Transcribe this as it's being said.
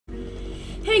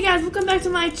Hey guys, welcome back to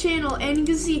my channel, and you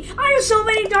can see I have so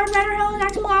many dark matter hell and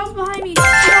actual laws behind me. I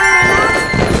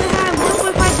have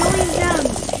 1.5 billion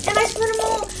gems, and I spent them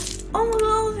almost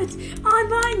all of it on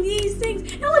buying these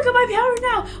things. And look at my power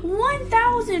now,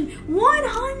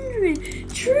 1,100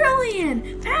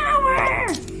 trillion power.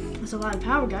 That's a lot of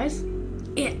power, guys.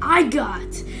 And I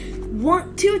got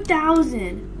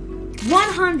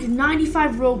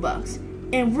 2,195 Robux,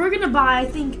 and we're gonna buy, I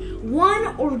think,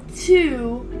 1 or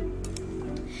 2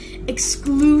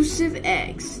 exclusive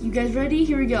eggs. You guys ready?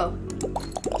 Here we go.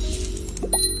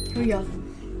 Here we go.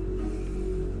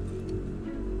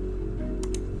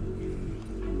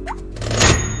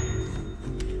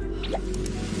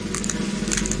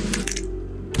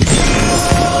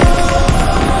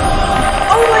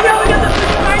 Oh my god, we got the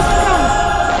freaking ice cream!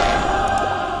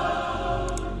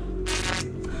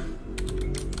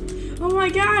 Oh my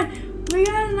god, we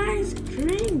got an ice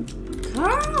cream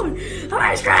cone!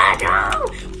 Ice cream cone!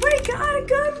 We got a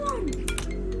good one!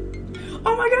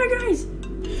 Oh my god, guys!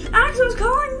 Axel's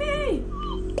calling me!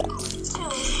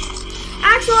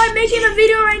 Axel, I'm making a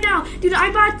video right now. Dude,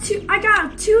 I got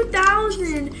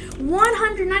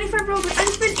 2,195 Robux. I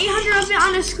spent 800 of it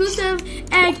on an exclusive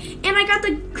egg, and I got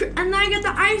the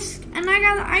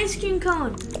ice cream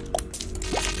cone.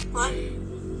 What?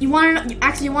 You wanna know,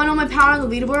 Axel, you wanna know my power on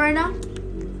the leaderboard right now?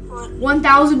 What?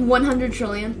 1,100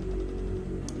 trillion.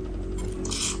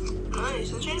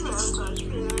 Nice. I changed my avatar. It's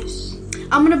pretty nice.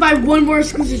 I'm gonna buy one more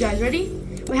exclusive, guys. Ready?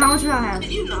 Wait, how much do I have?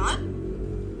 Did you not?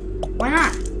 Why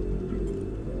not?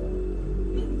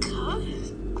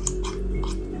 Because.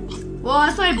 Well,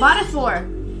 that's what I bought it for.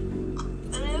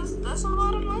 That's a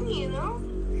lot of money, you know?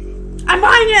 I'm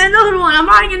buying another one. I'm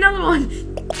buying another one.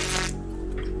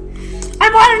 I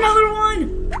bought another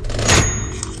one.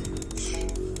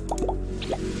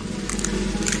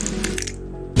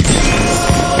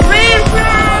 Rave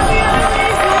crab! We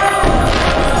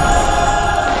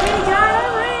got a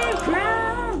rave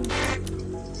crab!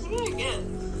 What did I get?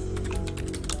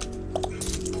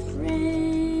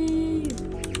 Rave.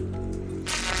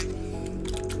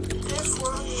 This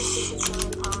one is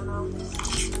power now.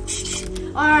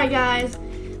 Alright, guys.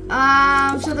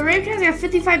 So the rave crab's got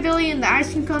 55 billion. The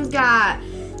ice cream cone's got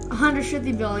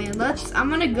 150 billion. I'm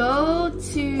gonna go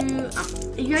to.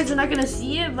 You guys are not gonna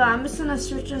see it, but I'm just gonna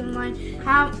search online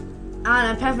on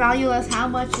a pet value list how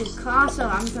much it costs. So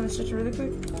I'm just gonna search really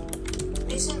quick.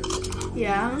 Mason,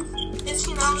 Yeah.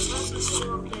 $15 less than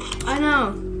single pay. I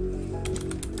know.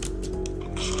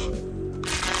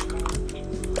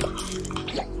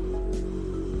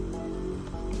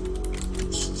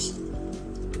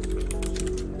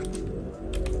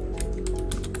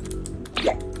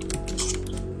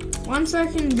 One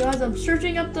second, guys. I'm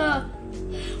searching up the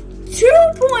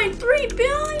 2.3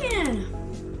 billion.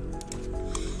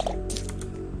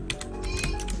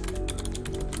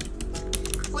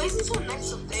 Wait until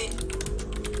next update.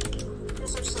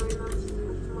 Guess I'm selling that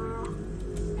tomorrow.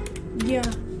 Yeah.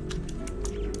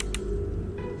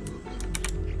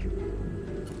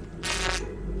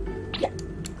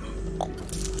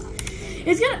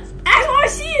 It's gonna. I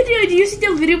see it, dude. Do you see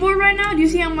the video board right now? Do you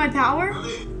see my power?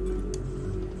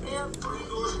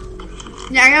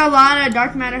 Yeah, I got a lot of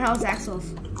dark matter house axles.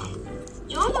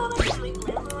 You know what I can make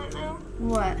matter right now?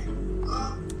 What?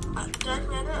 Dark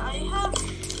matter, I have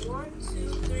 1, 2,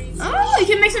 3, 4. Oh, you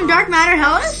can make some dark matter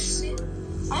hellish?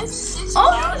 I have 6.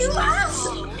 Oh, you have.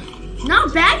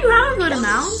 Not bad. You have a good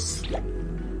amount.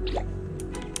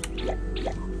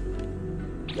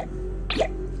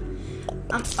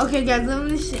 Okay, guys. Let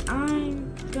me see.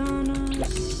 I'm gonna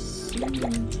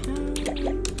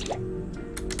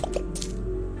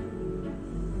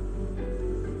see how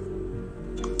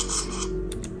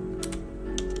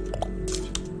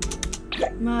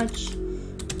much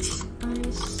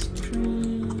ice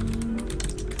cream.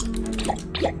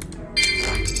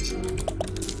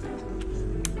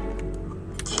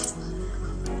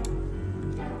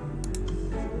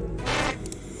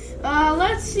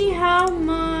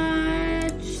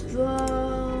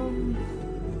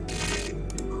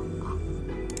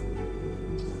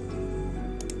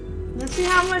 Let's see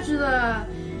how much the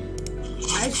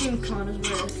ice cream cone is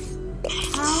worth.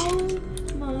 How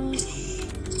much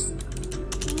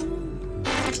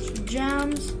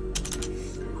gems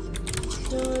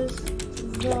does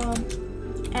the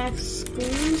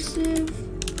exclusive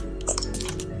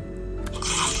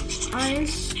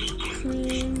ice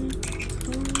cream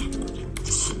cone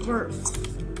worth?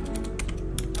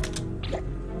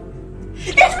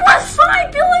 It's worth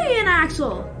 5 billion,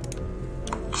 Axel!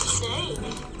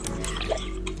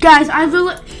 Guys, I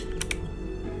will.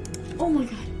 Oh my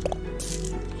god.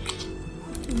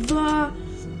 The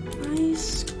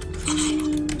ice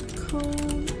cream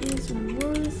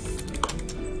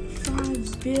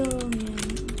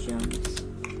billion gems.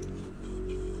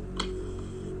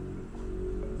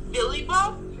 Billy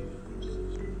Bob?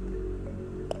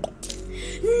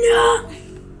 No!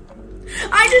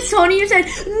 I just told you said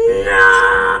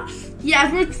no! Yeah,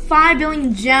 it's worth 5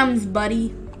 billion gems,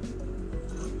 buddy.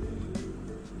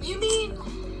 You mean?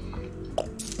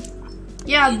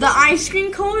 Yeah, the ice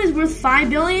cream cone is worth 5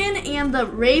 billion and the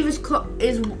rave is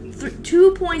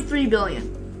 2.3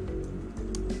 billion.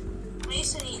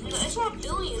 Mason, no, it's not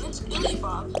billion, it's Billy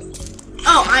Bob.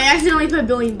 Oh, I accidentally put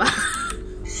billion bob.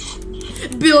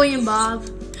 Billion bob.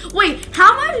 Wait,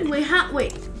 how much? Wait,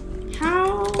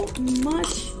 how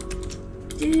much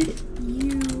did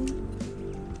you?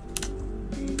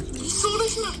 You sold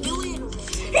us a billion.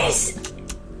 Yes.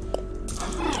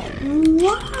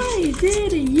 Why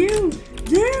did you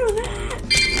do that?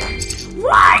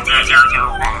 Why did you do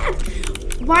that?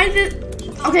 Why did?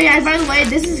 Okay, guys. By the way,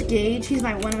 this is Gage. He's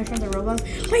one of my friends at Roblox.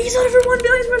 Wait, he sold it for 1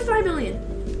 billion. It's worth 5 billion.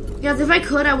 Guys, if I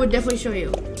could, I would definitely show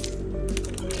you.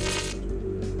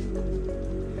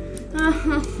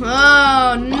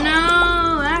 Oh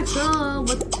no, Axel!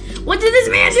 What did this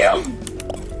man do?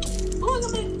 Oh, I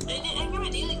got my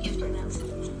daily gift right now.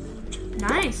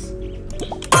 Nice.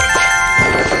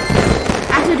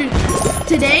 Actually,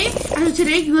 today,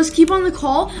 let's keep on the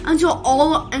call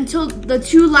until the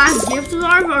 2 last gifts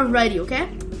are ready. Okay?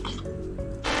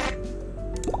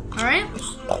 All right.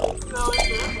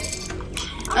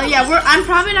 Yeah, I'm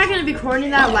probably not gonna be recording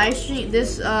that live stream,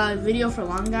 this video for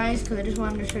long, guys, because I just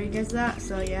wanted to show you guys that.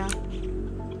 So yeah. I'm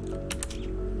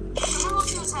gonna look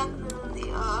at what's happening in the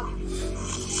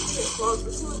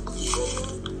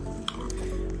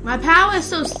My power is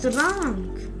so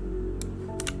strong.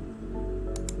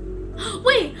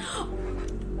 Wait.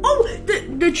 Oh,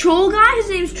 the troll guy. His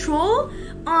name's Troll.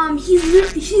 He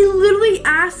literally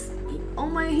asked. Oh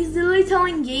my! He's literally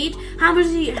telling Gage how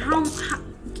does he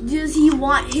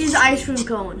want his ice cream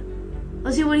cone?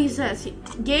 Let's see what he says.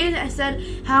 Gage said,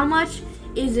 "How much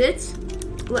is it?"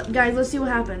 Guys, let's see what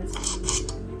happens.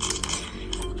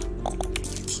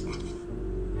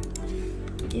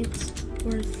 It's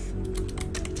worth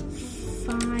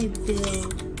 5 billion.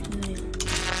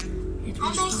 It's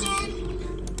worth 5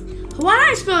 billion. Why did I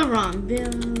spell it wrong?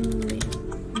 Billion.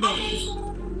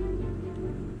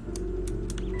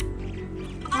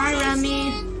 Hi,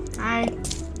 Remy. Hi.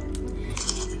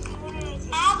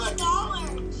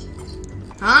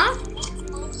 Huh?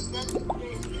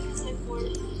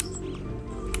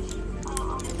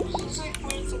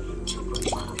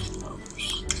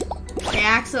 Hey,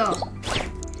 Axel.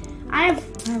 I have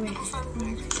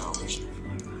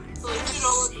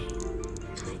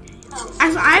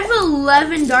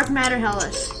 11 dark matter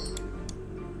hellas.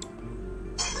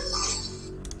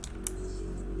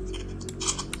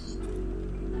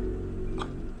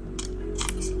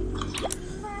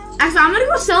 Actually, I'm gonna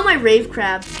go sell my rave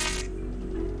crab.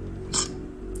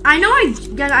 I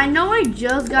know I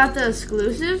just got the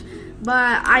exclusives,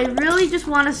 but I really just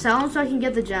want to sell them so I can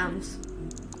get the gems.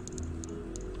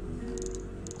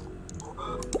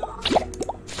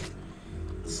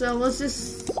 So let's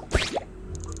just.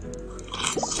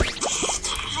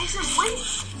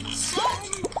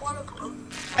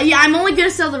 Yeah, I'm only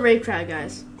gonna sell the rave crab,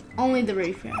 guys. Only the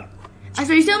rave crab. Are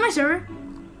you still on my server?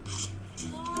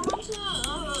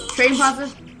 Trading plaza?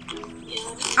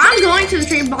 I'm going to the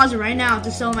trading plaza right now to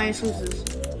sell my exclusives.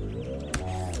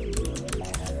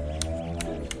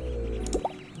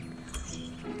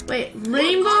 Wait,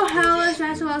 Rainbow Hellas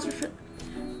Master Blaster.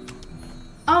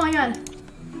 Oh my god.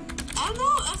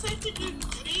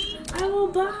 I will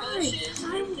buy.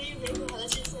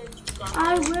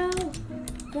 I will buy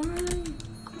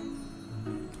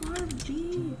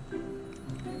RB.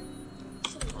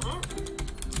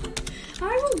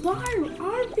 I will buy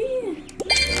RB.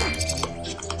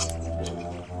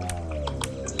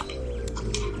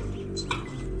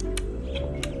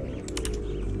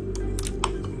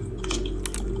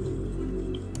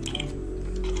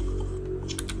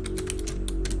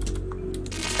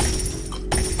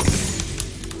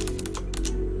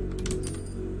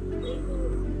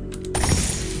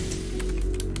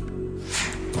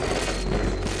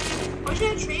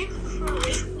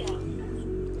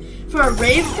 For a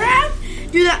rave crab?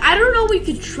 Dude, I don't know if we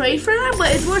could trade for that,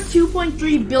 but it's worth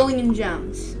 2.3 billion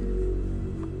gems.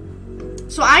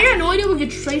 So I got no idea we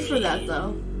could trade for that,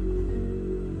 though.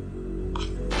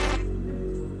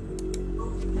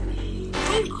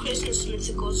 Christmas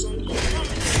mysticals in here.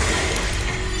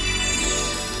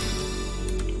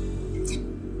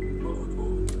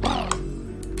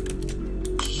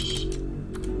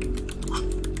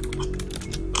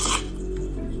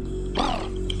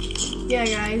 Yeah,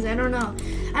 guys, I don't know.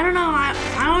 I don't know. I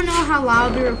don't know how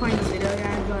loud we're recording this video,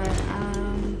 guys, but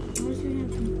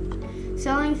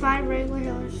selling 5 regular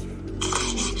healers,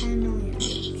 10 million.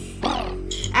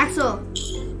 Axel.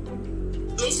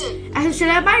 Mason. Axel, should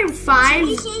I buy 5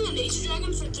 He's selling a nature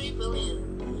dragon for 3 billion.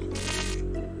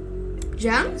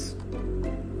 gems?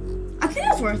 I think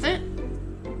that's worth it.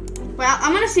 Well,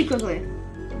 I'm gonna see quickly.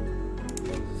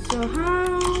 So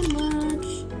how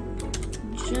much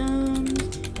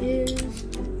gems is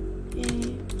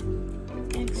a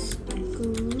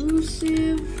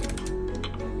exclusive?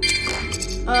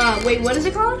 Wait, what is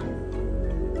it called?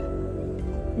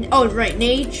 Oh, right,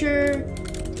 nature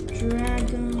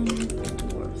dragon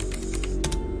worth.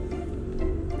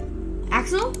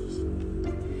 Axel?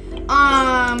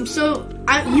 So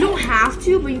you don't have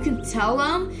to, but you can tell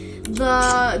them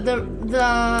the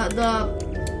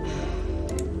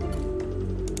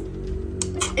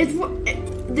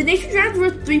nature dragon's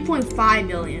worth 3.5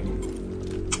 million.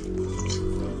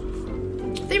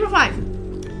 3.5.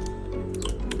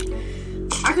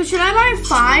 Axel, should I buy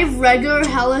 5 regular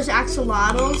hellish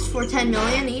axolotls for 10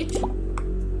 million each?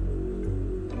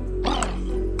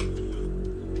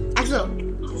 Axel.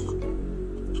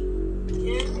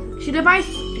 Yeah. Should I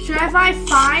buy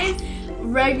 5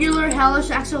 regular hellish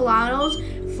axolotls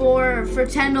for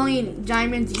 10 million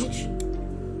diamonds each?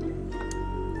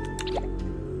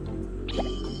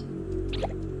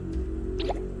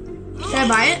 Should I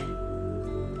buy it?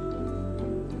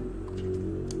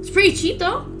 It's pretty cheap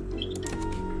though.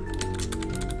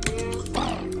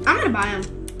 I'm gonna buy them.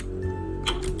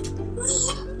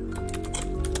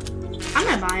 I'm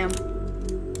gonna buy them.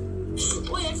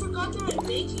 Wait, I forgot that I'm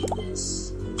making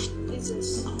this. What is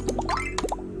this?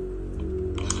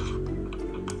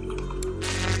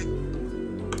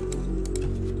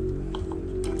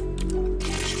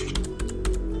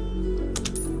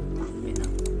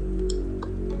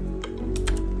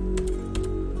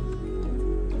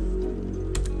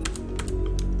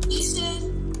 He said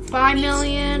 5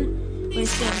 million. Wait,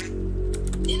 still.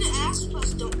 in an ass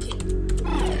plus don't kick.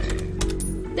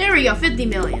 There we go, 50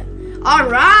 million. All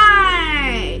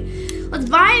right, let's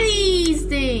buy these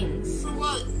things. For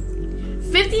what?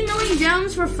 50 million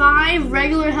gems for 5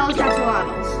 regular hellish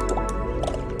axolotls.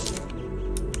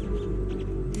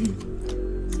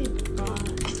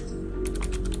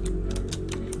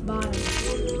 Buy.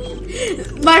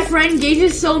 My friend Gage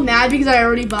is so mad because I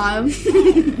already bought him.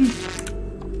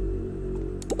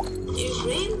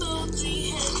 Rainbow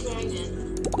 3-head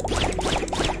dragon.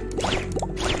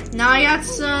 Now I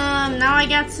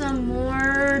got some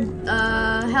more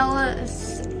hellish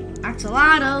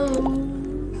axolotl.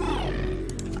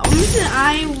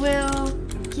 I will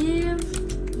give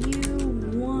you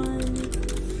one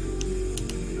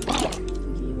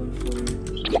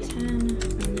for 10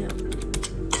 mil.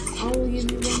 I will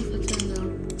give you one for 10 mil.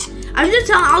 I was just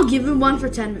telling I'll give him one for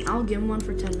 10. I'll give him one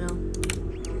for 10 mil.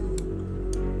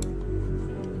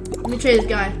 Let me trade this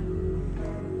guy.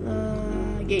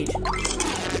 Gage.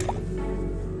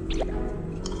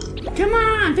 Come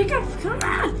on, pick up. Come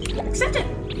on, accept it.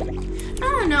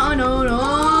 Oh, no.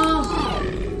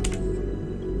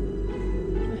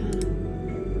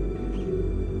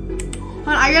 Hold on,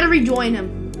 I gotta rejoin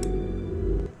him.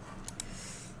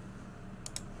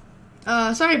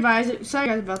 Sorry guys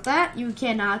about that. You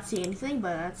cannot see anything,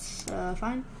 but that's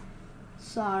fine.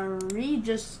 Sorry,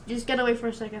 just gotta wait for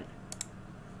a second.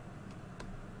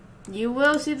 You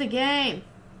will see the game.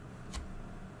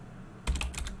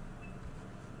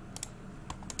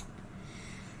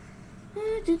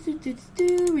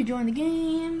 Rejoin the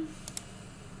game.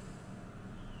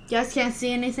 You guys can't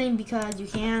see anything because you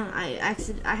can't. I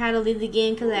had to leave the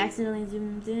game because I accidentally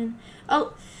zoomed in.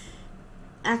 Oh,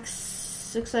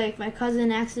 looks like my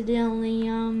cousin accidentally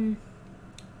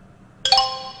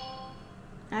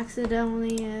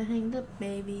hanged up.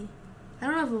 Maybe I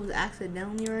don't know if it was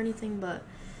accidentally or anything, but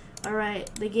all right,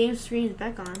 the game screen is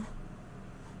back on.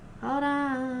 Hold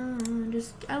on,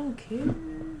 I don't care.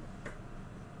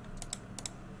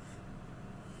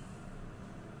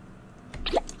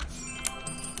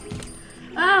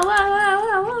 Oh,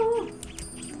 whoa.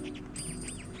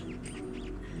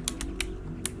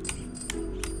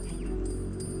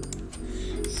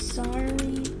 Sorry,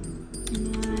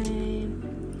 my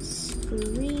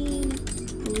screen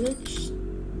glitched.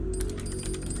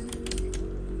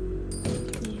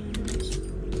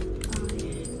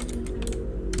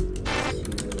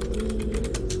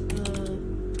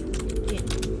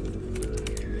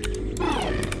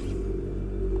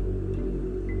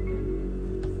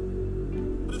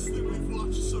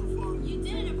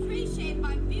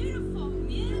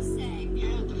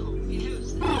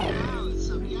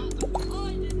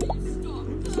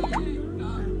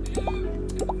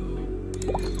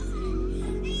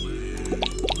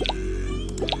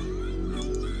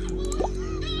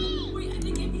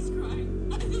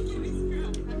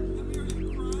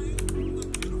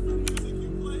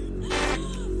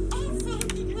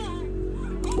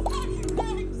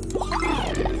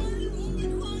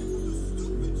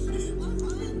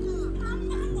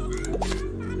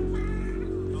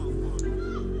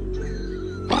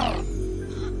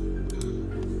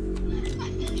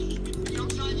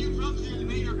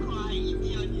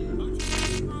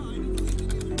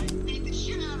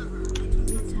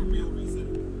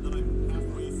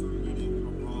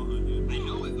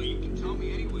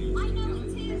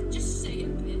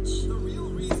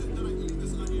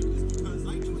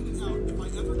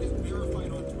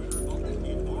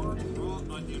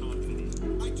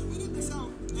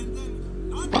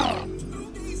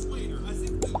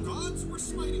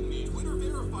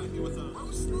 notified me with a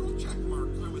gross little check mark.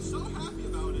 I was so happy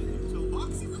about it until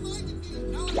Moxie reminded me,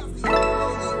 and now I have to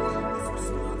this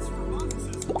response from Moxie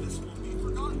says this won't be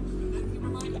forgotten. And then he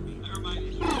reminded me. I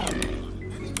reminded you.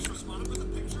 And he just responded with a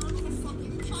picture of a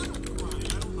fucking child crying.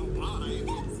 I don't know why.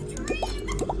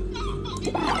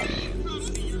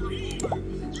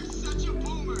 You're such a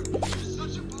boomer. You're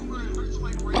such a boomer. It hurts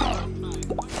my brain sometimes.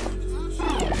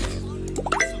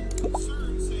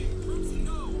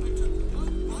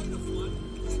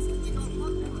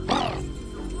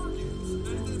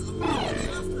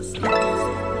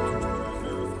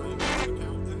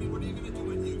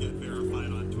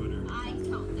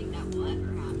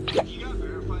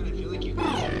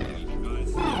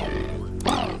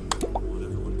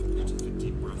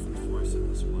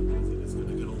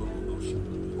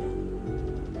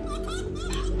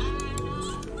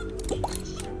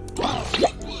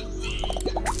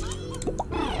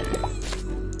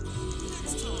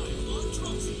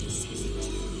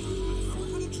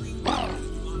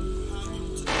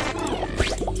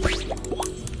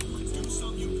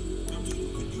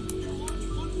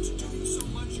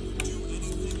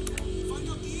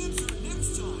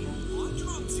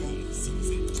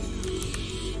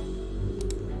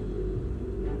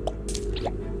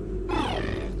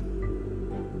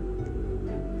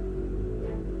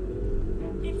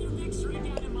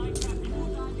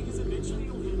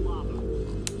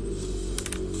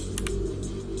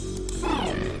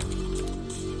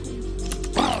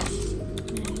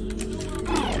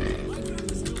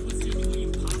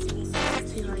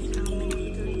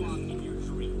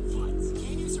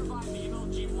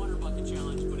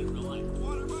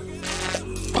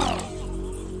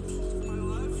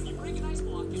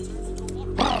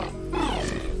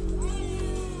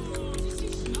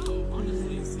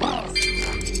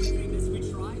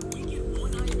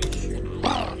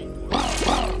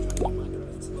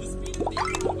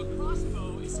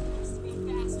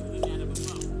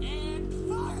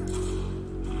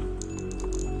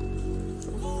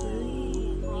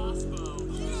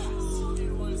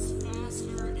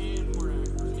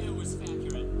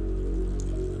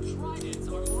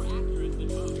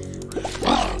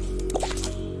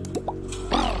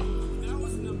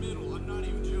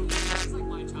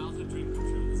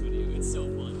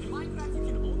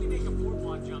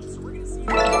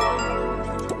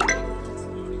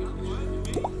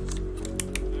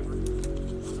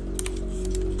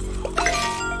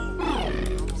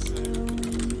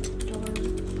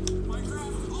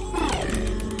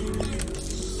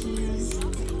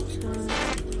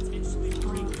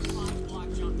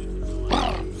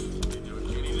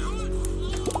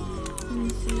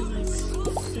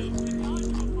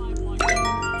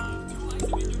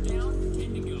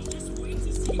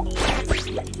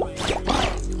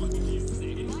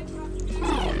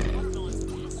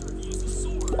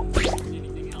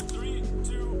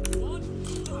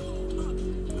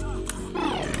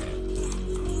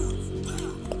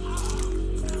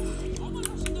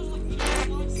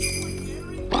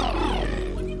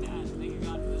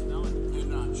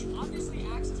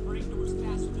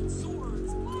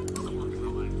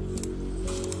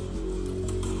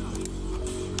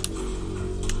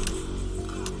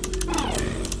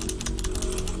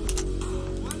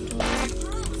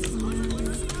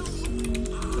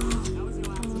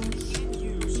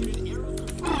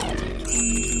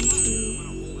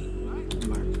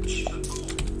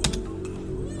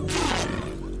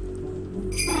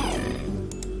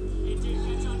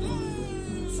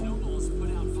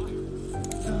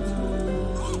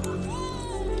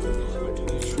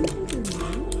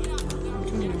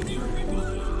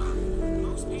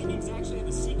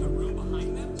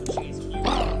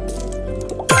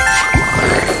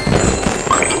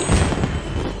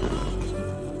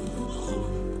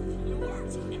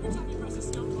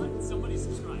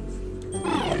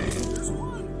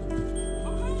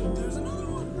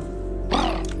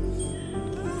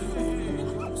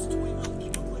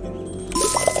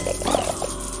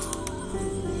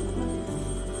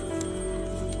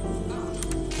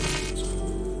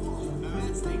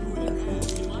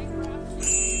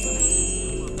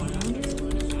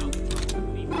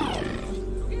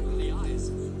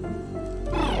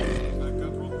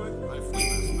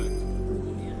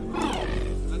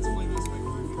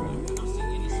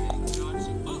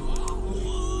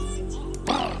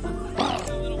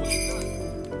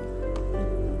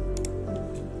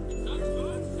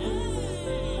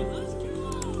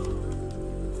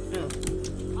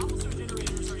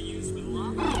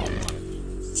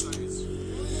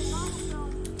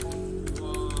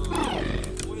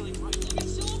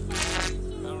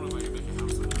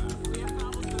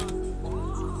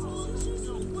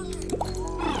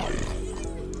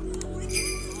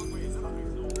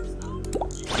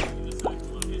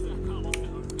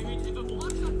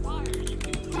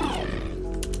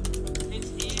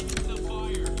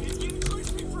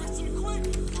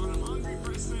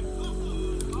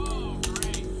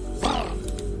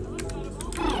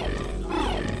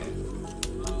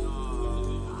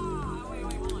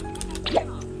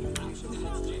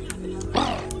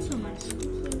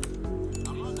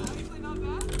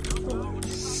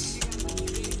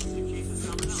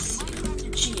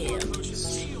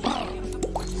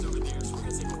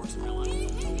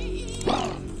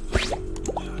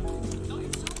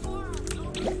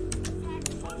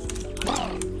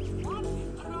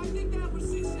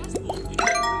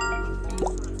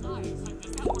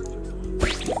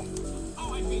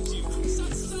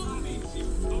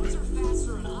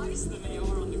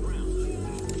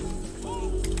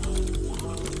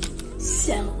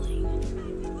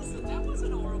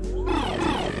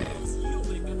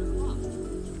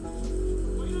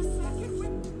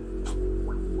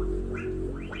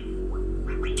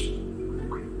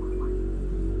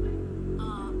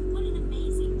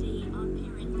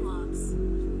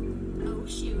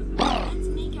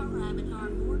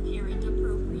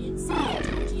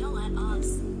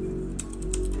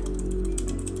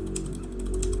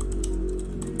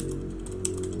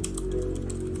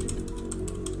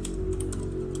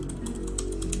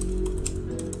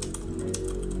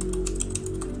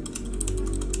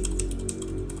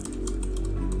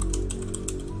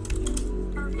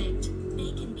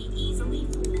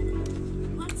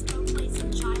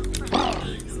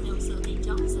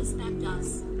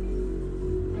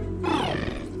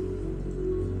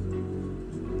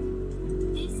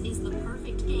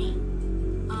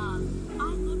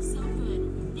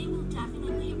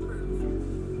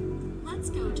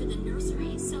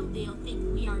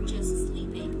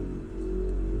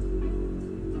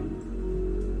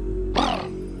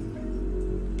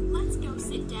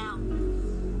 now.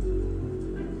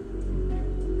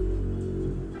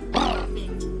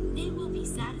 Perfect. They will be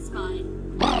satisfied.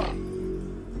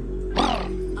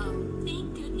 Oh,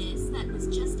 thank goodness that was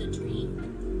just a dream.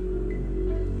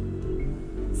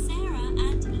 Sarah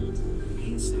and Eden.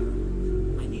 Hey,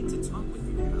 Sarah. I need to talk with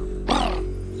you about this.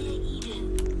 Yeah, Eden.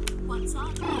 What's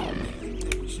up? I think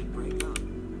that we should break up.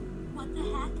 What the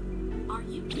heck? Are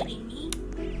you kidding me?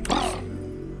 No, Sarah.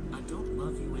 I don't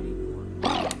love you anymore.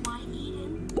 Why,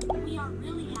 Eden? We are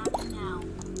really happy now.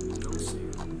 No,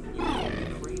 Sarah. You can't be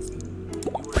crazy.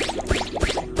 You are so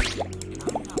beautiful, and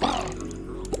I have another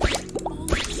girl.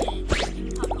 Holy shit, you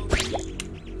cuckold me.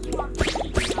 You are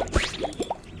making stuff,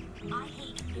 Eden. I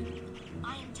hate you. I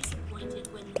am disappointed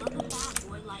when you love a bad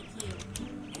boy like you.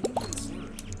 Anyway,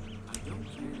 Sarah, I don't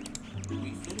care. We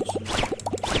finished it.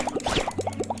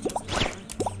 We just friends.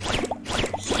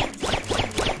 Shit.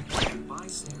 Bye,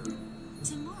 Sarah.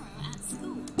 Tomorrow at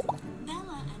school,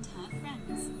 Bella and her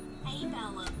friends. Hey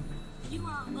Bella, you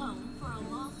are alone for a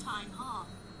long time, huh?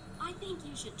 I think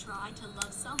you should try to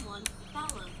love someone,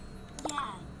 Bella.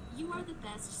 Yeah, you are the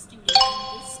best student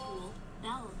in this school,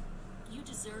 Bella. You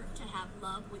deserve to have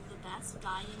love with the best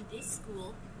guy in this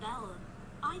school, Bella.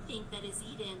 I think that is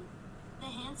Eden, the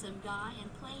handsome guy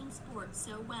and playing sports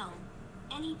so well.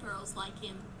 Any girls like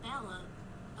him, Bella?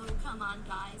 Oh, come on,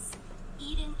 guys.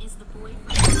 Eden is the boyfriend.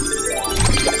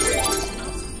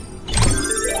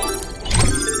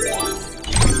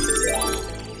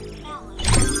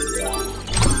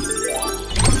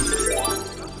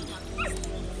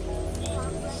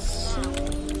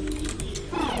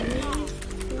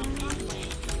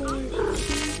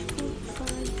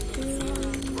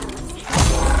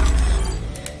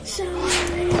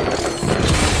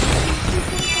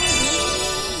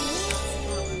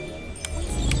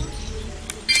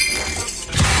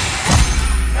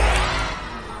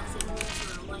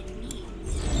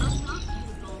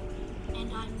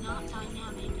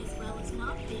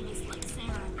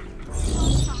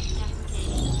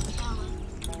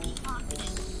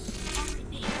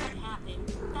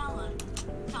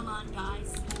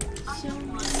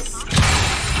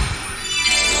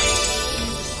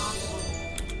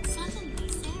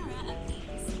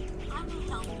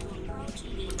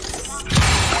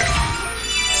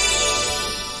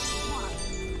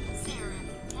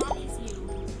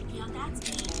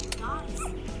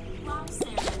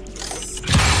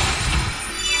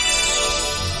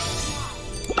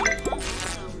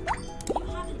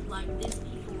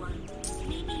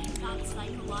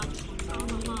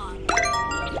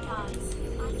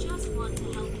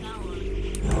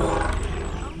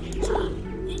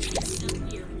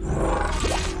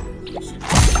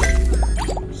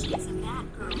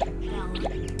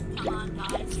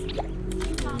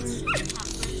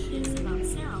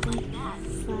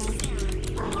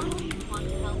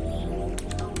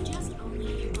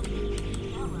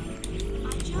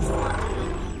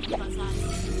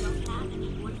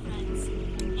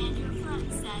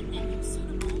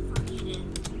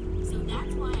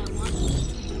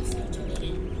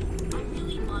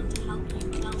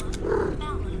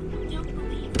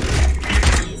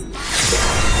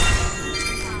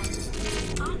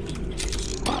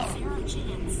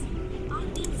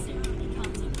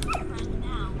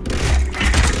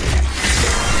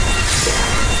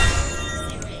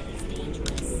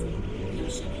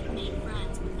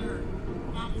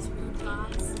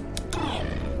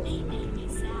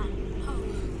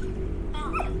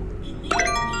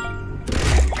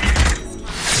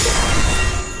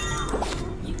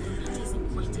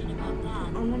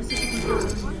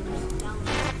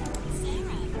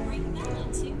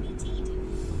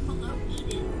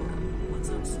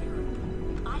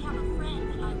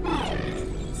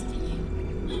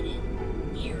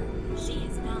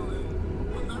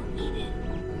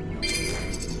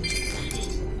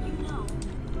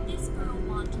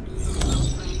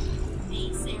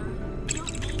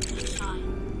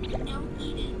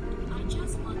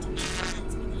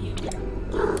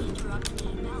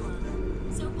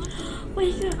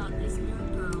 Wait, about this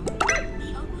nerd girl.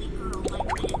 The ugly girl like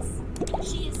this.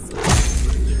 She is so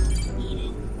for you,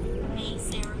 Eden. Hey,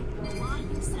 Sarah, why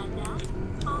you said that?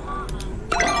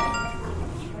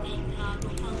 You think that I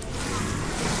will help you?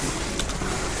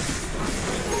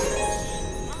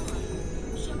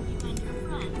 Show you and your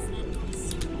friends that you're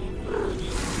suitable for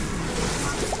Eden.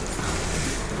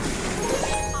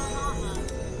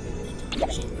 The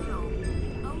delusion girl.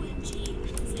 OMG,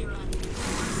 Sarah.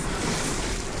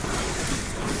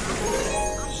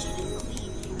 I shouldn't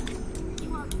believe you. You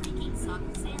are freaking suck,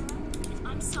 Sarah.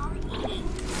 I'm sorry, Eden.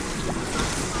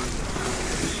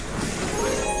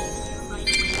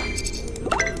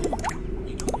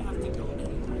 You don't have to go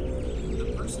anywhere.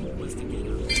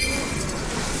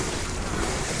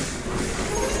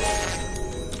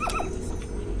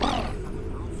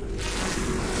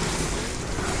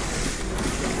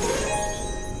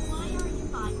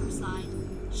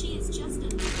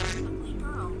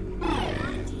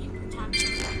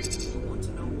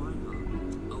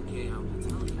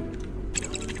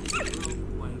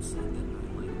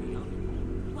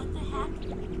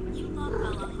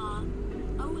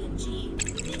 OMG,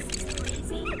 this is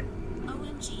crazy.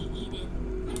 OMG, Eden,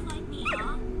 you like me,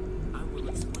 huh? I will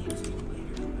explain to you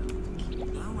later.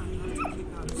 Now I have to kick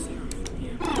out of Sarah from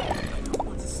here. I don't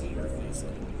want to see her face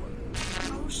anymore.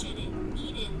 Oh shit it,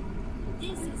 Eden.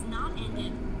 This is not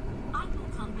ended. I will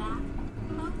come back.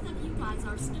 Both of you guys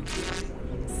are stupid.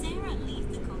 Sarah,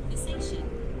 leave the conversation.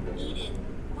 Eden,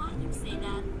 why you say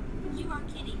that? You are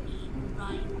kidding me,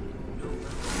 right? No,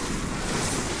 I see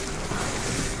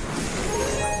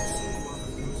you on the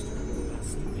poster.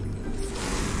 That's ridiculous.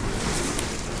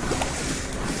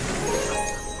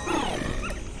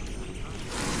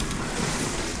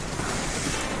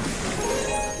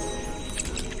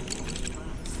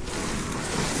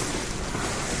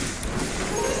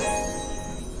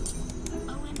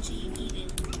 OMG, Eden,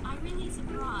 I really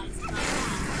surprised by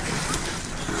that.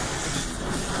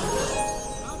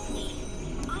 Not me.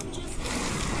 I'm just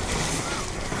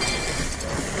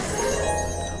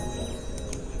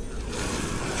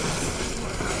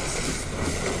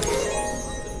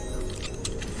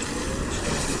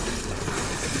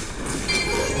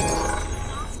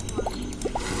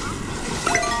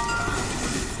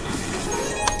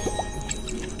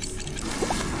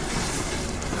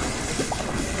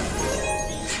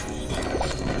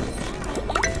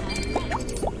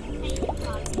Hey, you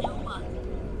guys know what?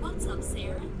 What's up,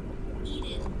 Sarah?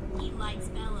 Eden, he likes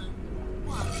Bella.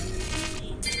 What?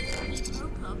 Really? He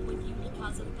broke up with you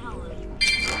because of Bella.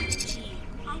 OMG,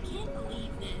 I can't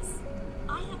believe this.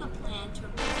 I have a plan to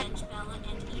revenge Bella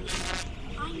and Eden.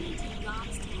 I need you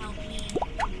guys to help me.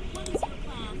 What is your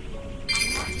plan? I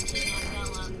want to kidnap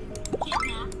Bella.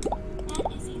 Kidnap? That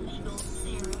is illegal,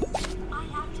 Sarah. I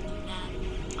have to do that.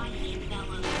 I hate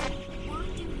Bella. Why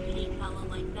do you hate Bella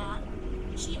like that?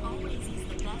 She always is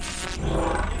the best student in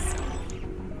this school.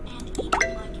 And even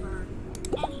like her.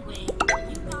 Anyway,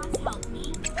 you guys help me?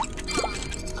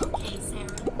 Okay,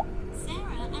 Sarah.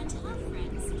 Sarah and her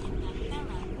friends kidnapped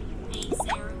Bella. Hey,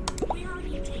 Sarah, where are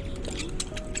you taking me?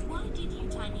 Why did you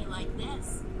tie me like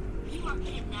this? You are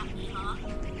kidnapped me, huh?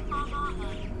 Ha ha ha,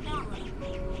 Bella.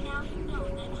 Now you know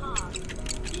that, huh?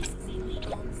 This is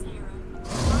illegal, Sarah.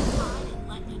 Run hard and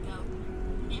let me go.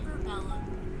 Never, Bella.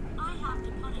 I have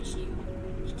to punish you.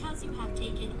 Because you have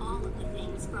taken all of the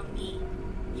things from me.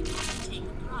 You have to take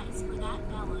a price for that,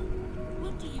 Bella.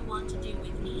 What do you want to do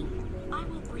with me? I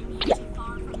will bring you too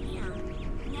far from here.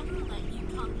 Never let you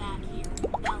come back here,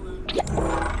 Bella. Gee,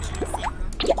 Sarah,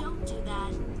 don't do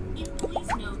that. If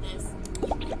police know this, you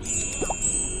will be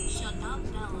jailed. Shut up,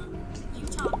 Bella. You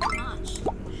talk too much.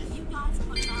 You guys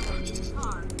put Bella in the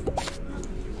car.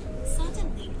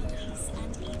 Suddenly, police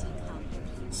and Eden come.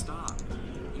 Stop.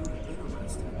 You have been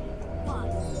arrested. What?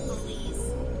 Police?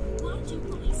 Why do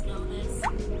police know this?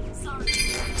 Sorry,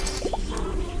 Sarah. You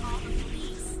have to call the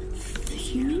police.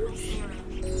 Illegal, Sarah.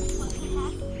 What the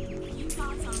heck? You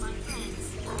guys are my friends.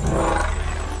 I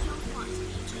don't want to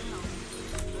be jailed.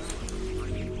 Are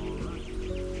you alright?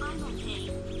 I'm okay.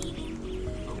 Eden?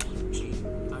 OMG,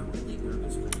 I'm really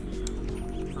nervous for you.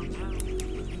 From now,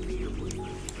 let me be your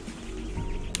boyfriend.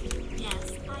 Yes,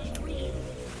 I agree.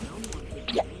 No one could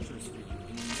be dangerous for you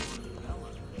anymore, Bella.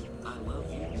 I love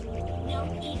you. No,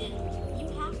 Eden. You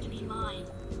have to be mine.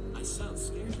 I sound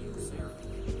scared of you, Sarah.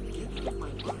 Get out of my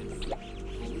life.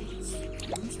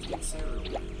 Please take Sarah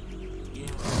away.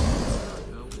 Yeah, Sarah,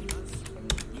 go with us.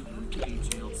 You have to be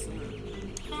jailed, Sarah.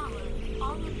 Bella,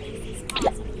 all of this is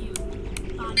because of you.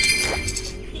 By the way,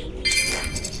 thank you,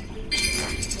 Sarah.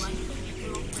 Thank you, wife of your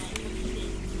girlfriend,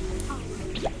 Eden. Oh,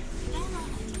 Bella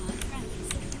and her friends.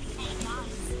 Hey,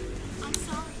 guys. I'm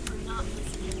sorry for not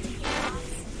listening to you guys.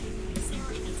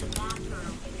 Sarah is a bad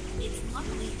girl. It's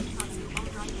luckily because you are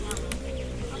right, Bella.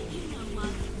 But you know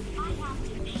what? I have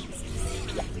to thanks to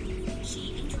Sarah. She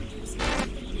introduced me to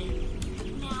Eden.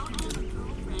 Now I am a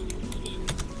girlfriend of Eden.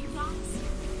 You guys?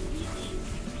 Really?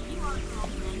 You are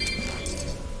girlfriend of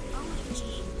Eden. OMG,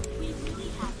 we really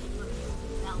happy for you,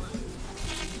 Bella.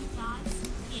 Thank you guys.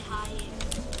 Behind.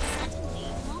 Suddenly,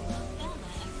 one of Bella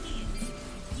appears.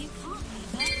 You can't be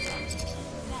girlfriend of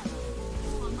Bella.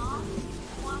 Oh, Mom,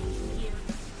 why are you here?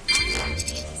 I'm here to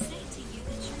say to you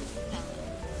the truth, Bella.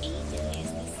 Eden is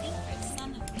the secret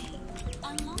son of me.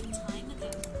 A long time ago,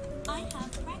 I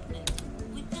have pregnant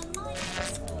with the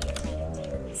lion's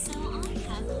boyfriend. So I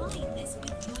have hide this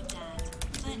with your dad.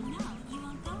 But now you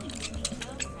are going to be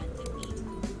girlfriend of Eden.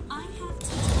 I have to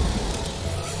tell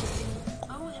you.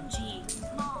 OMG,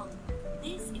 Mom,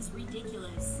 this is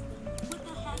ridiculous. What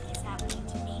the heck is happening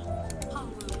to me? Oh,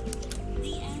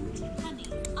 the end, honey.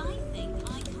 I think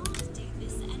I can't do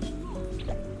this anymore.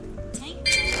 Take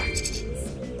care,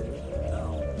 kids.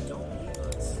 No, don't leave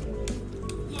us.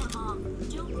 Yeah, Mom,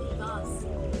 don't leave us.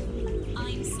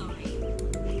 I'm sorry.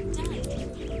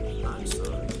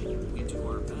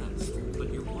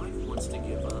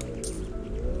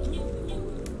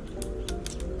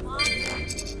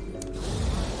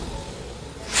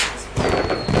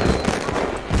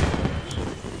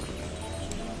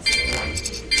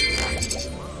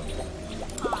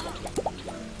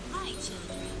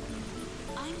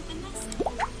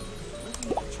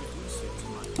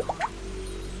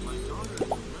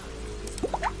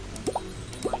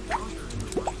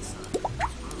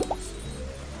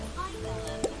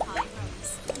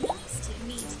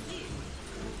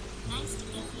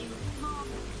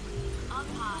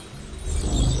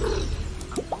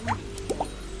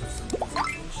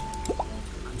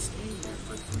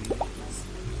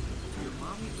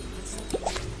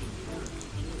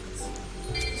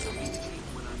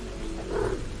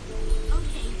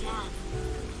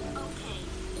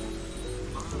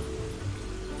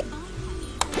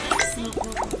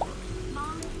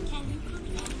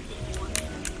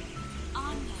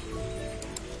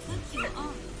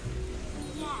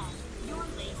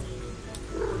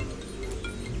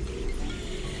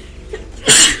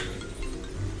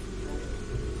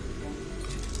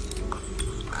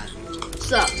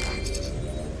 What's up?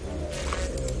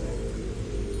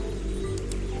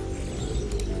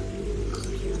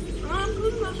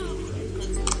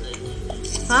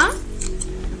 Huh?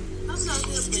 I'm not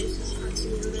gonna play this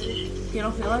cartoon today. You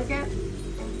don't feel like it?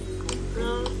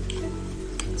 No.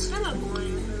 It's kind of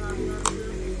boring if I'm not gonna do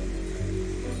it.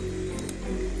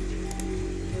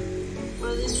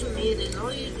 Well, at least for me it is.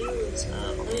 All you do is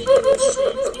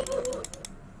trade people.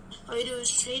 All you do is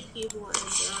trade people and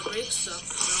break stuff.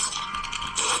 So.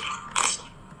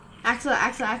 Axel.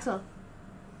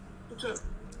 What's up?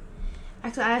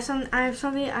 Axel, I have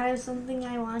something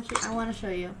I want to show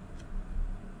you.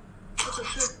 What's up,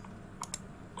 sure?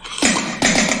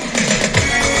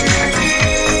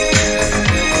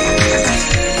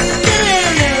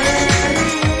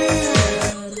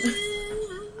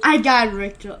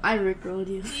 I rickrolled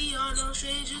you. We are no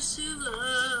strangers to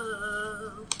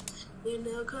love. We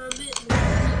no commitment.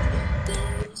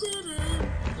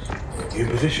 You in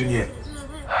position yet?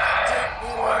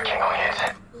 Working on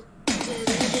it.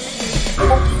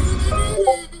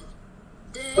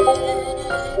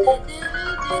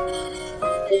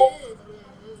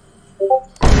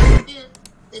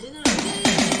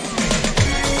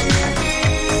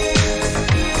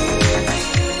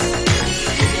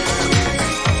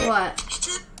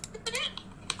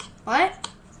 What?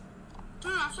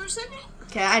 Turn off for a second.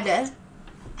 Okay, I did.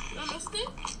 You missed it?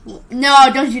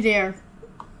 No, don't you dare.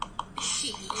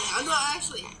 Yeah, no,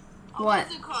 actually. What?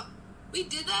 What's it called? We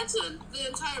did that to the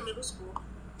entire middle school.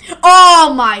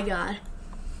 Oh my god.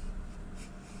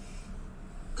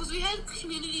 Because we had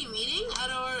community meeting at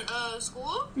our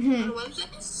school Mhm. on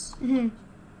Wednesdays. Mhm.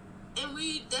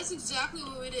 And that's exactly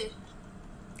what we did.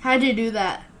 How'd you do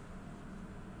that?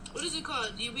 What is it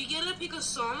called? We get to pick a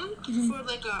song Mhm. for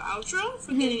like our outro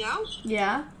for Mhm. getting out.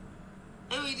 Yeah.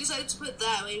 And we decided to put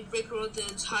that. We rickrolled the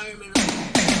entire middle school.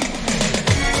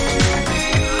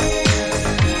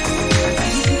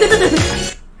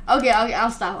 Okay,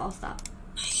 I'll stop.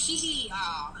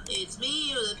 It's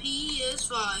me or the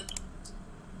PS5.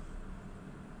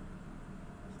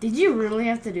 Did you really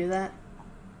have to do that?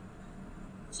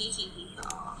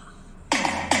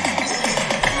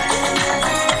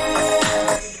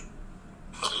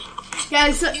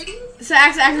 Guys, so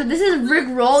actually, this is Rick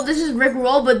Roll,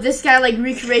 but this guy like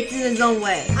recreates it in his own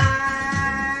way.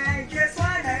 I just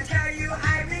wanna tell you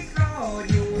I rickrolled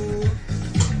you.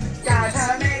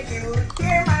 Gotta make you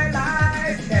hear my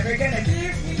life. Never gonna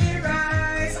give me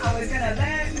rise. Always gonna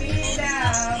let me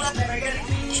down. Never gonna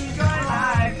keep your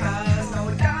life. Cause no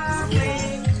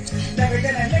darling. Never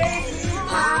gonna make me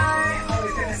cry.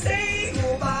 Always gonna say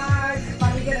goodbye.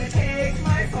 Mommy gonna take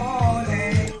my phone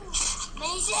and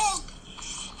Mason,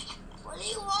 what are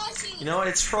you watching? You know what?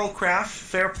 It's Trollcraft.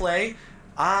 Fair play.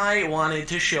 I wanted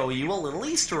to show you a little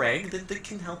Easter egg that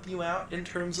can help you out in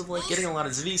terms of like getting a lot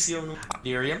of Zavicio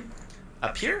Derium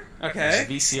up here. Okay.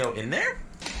 Zavicio in there.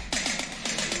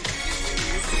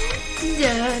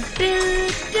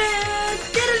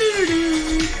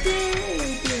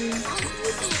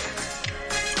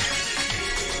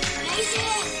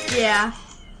 Mason, Yeah.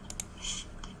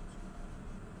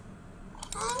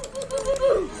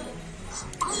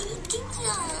 I did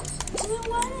that. I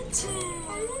wanted to.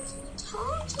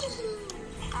 Talk to him.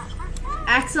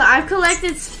 Axel, I've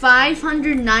collected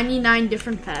 599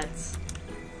 different pets.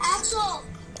 Axel.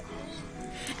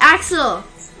 Axel,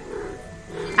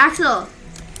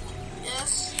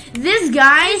 Yes. this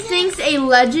guy thinks a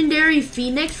legendary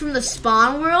phoenix from the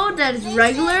spawn world that is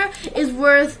regular is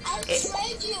worth. I'll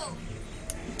trade you.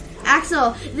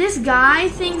 Axel, this guy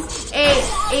thinks a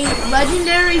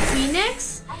legendary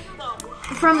phoenix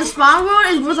from the spawn world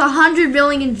is worth 100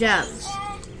 billion gems.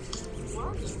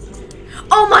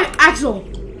 Oh my, Axel!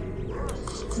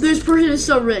 This person is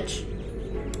so rich.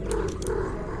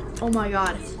 Oh my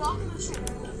god.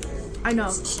 I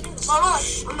know.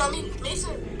 I mean,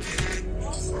 Mason.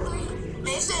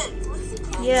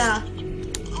 Mason. Yeah.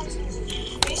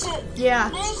 Mason. Yeah.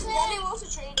 Daddy wants to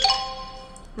train you.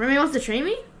 Remy wants to train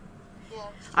me? Yeah.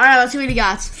 Alright, let's see what he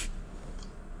got.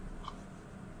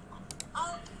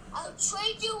 I'll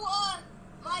trade you one.